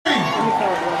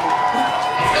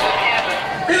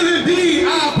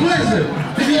our pleasure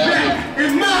to be back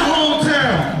in my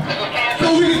hometown.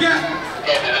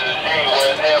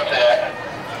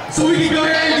 So we can go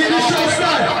ahead and get this show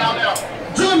started.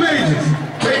 Drum majors,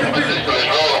 take the beat.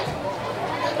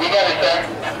 We got it, sir.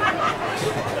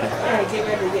 Alright, get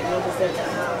ready to get numbers that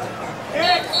time.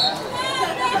 Yeah.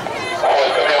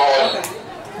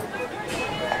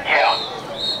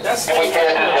 That's we can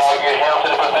just y'all get him to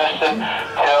the position.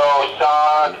 Tell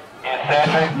Sean and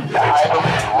Cedric to hype him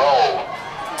and roll.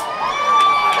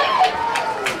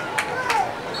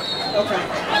 Okay.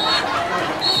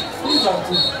 Who's on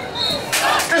to?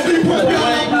 As we put down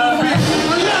a little bit,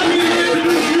 allow me to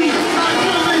introduce you, our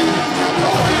drum majors.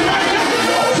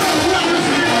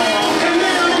 And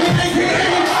now,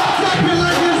 AKA, dropping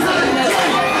like this right now.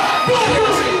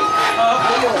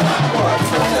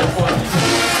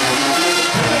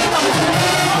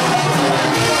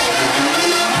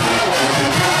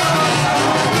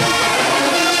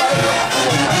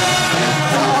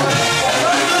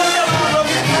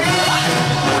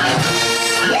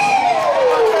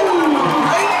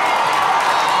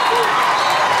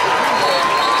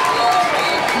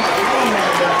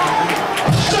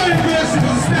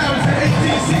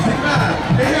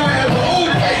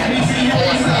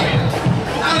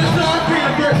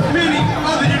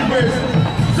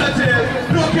 Such as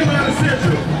North Carolina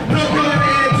Central, North Carolina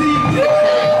A&T,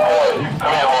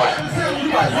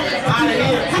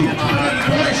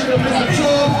 of Mr.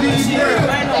 Charles D. Brown,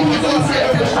 who was also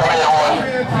of the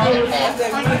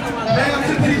now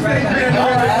to the state band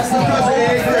because of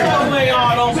 8th grade.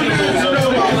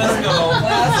 Let's go.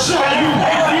 Show you.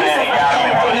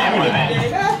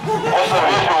 What's the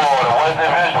visual order? What's the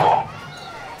visual?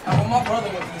 Well, my brother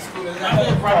went to the school.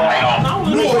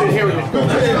 No, here we go.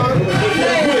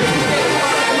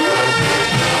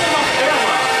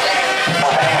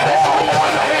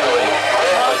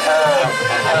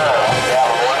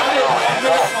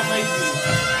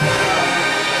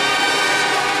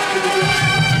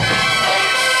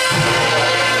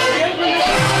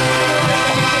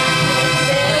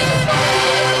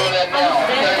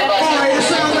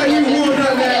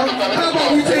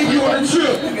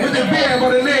 With the band by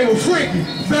the name of Frankie,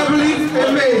 Beverly,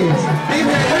 and Mays. They've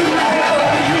had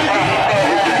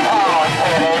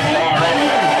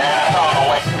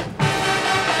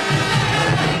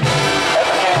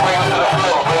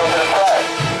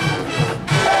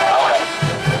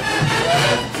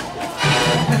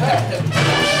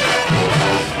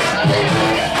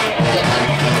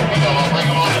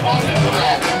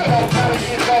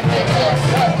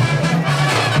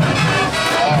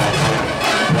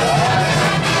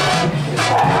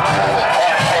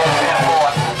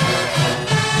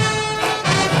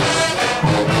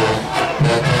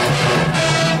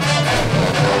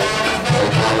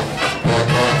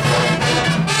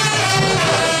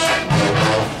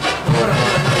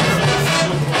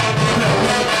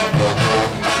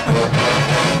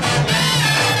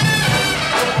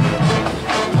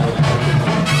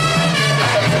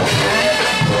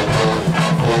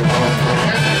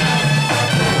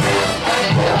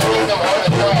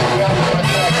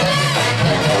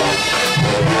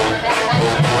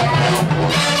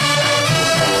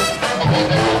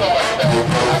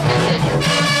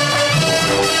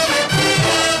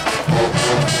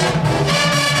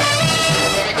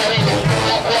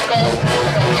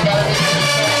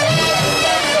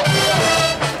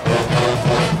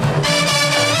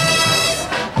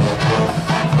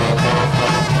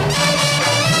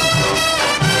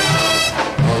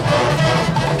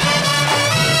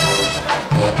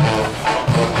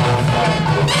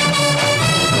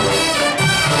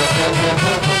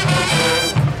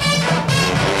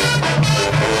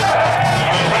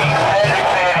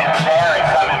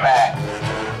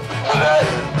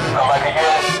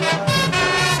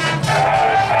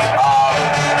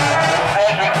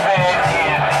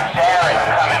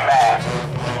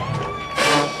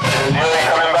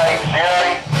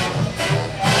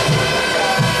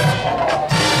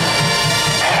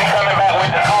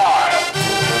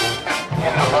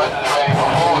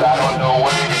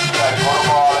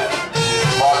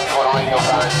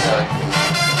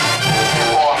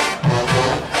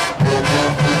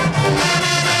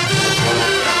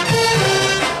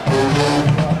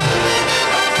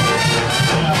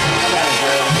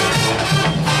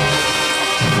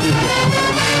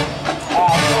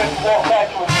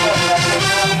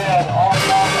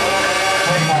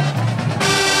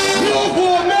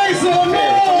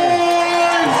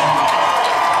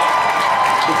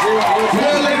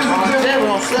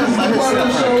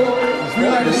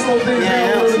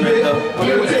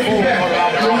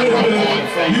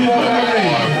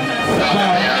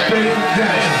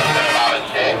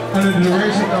under the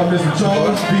direction of Mr.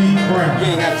 Charles B. Brown. You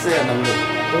ain't got to say it no more.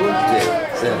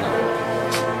 Yeah, say it no more.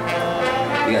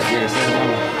 You got Jerry say it no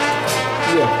more?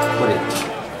 Yeah. Put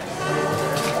it.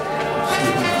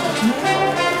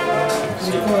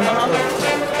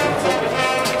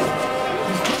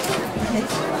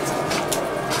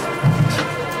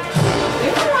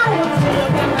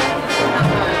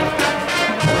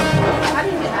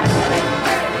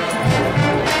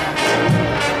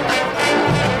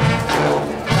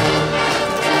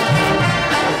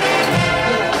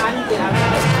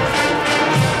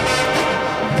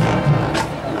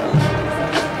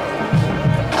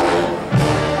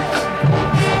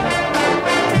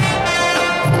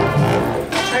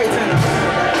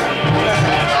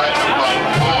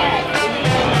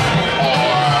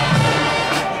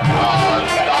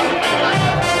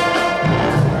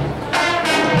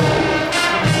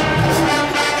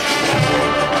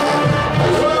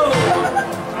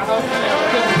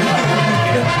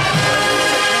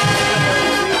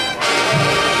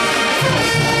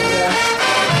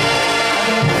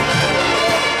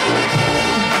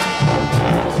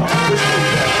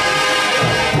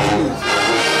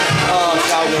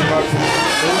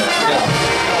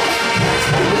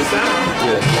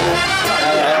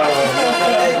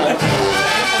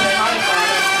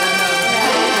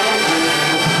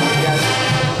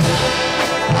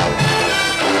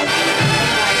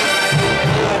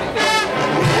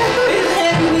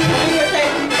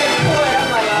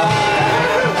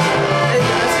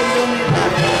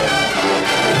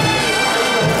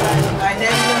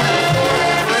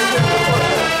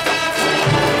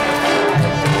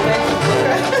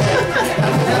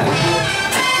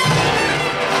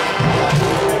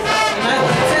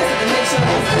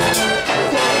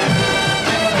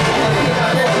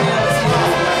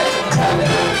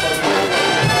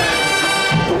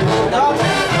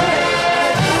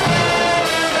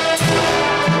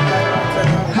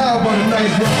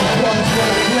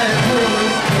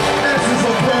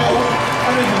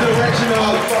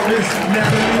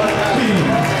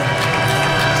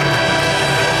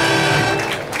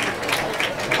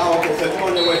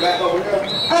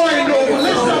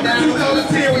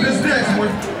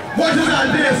 Watch us out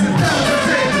dancing,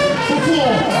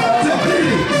 perform to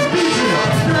Timmy,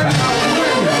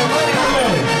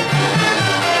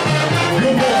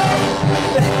 Good boy.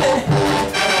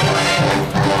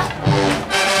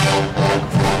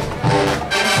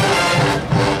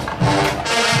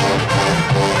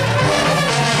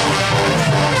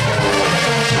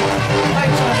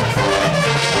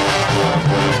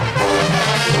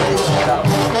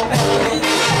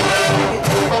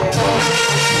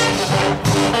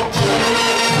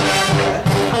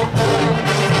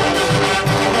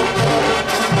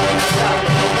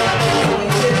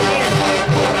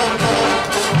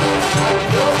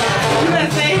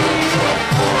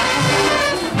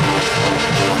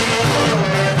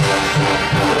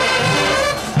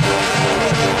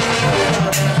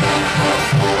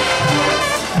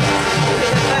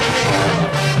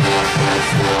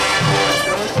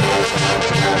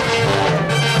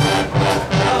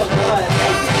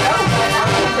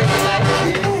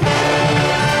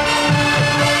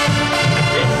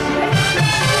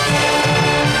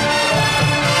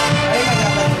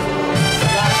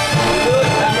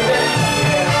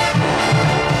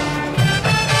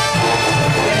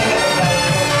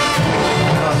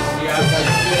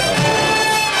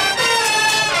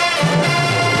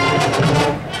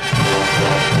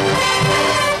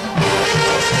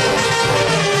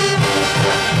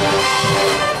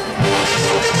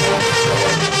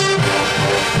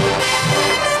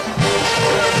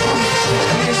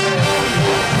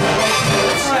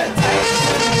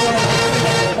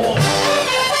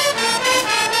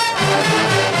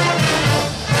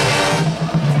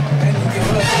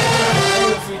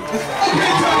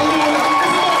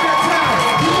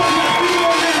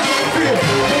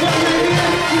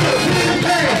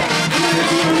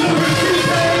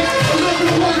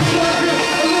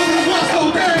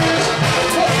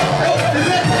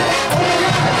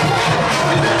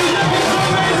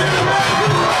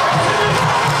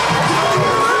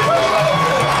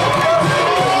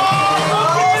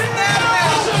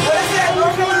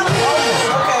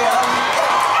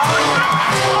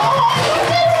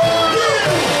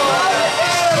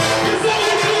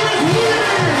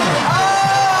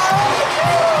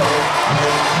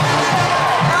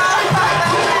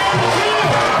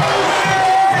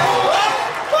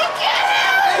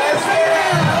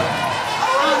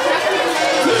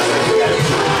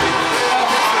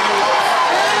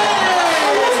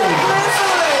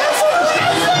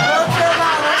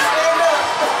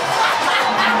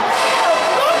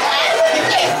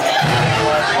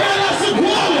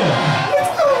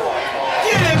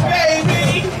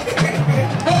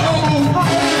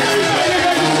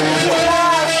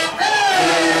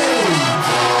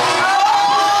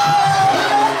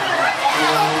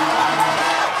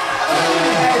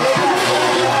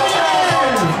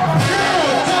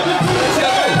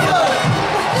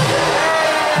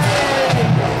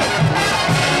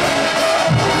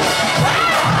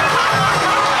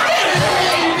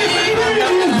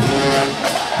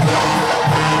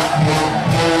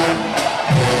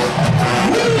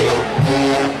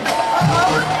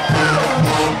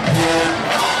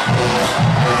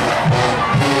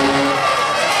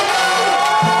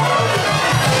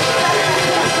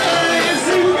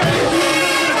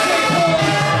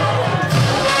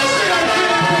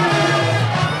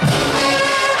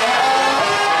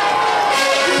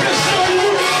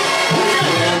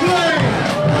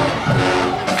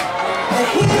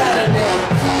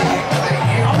 Saturday.